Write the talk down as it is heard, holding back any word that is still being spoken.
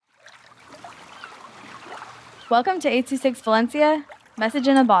Welcome to 826 Valencia, message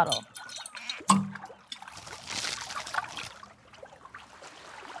in a bottle.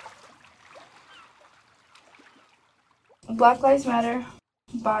 Black Lives Matter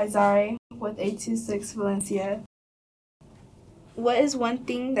by Zari with 826 Valencia. What is one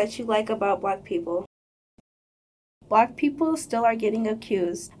thing that you like about Black people? Black people still are getting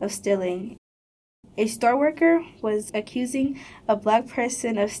accused of stealing. A store worker was accusing a Black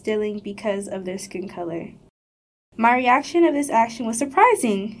person of stealing because of their skin color. My reaction of this action was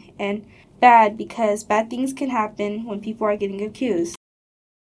surprising and bad because bad things can happen when people are getting accused.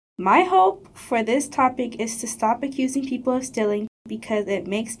 My hope for this topic is to stop accusing people of stealing because it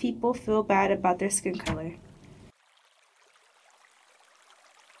makes people feel bad about their skin color.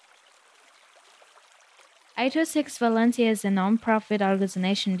 Six Valencia is a non-profit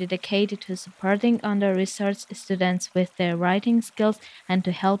organization dedicated to supporting under-researched students with their writing skills and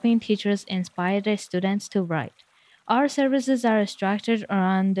to helping teachers inspire their students to write. Our services are structured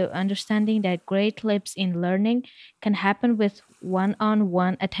around the understanding that great leaps in learning can happen with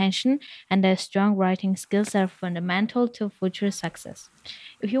one-on-one attention and that strong writing skills are fundamental to future success.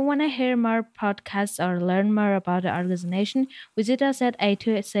 If you want to hear more podcasts or learn more about the organization, visit us at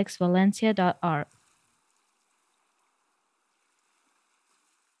a26valencia.org.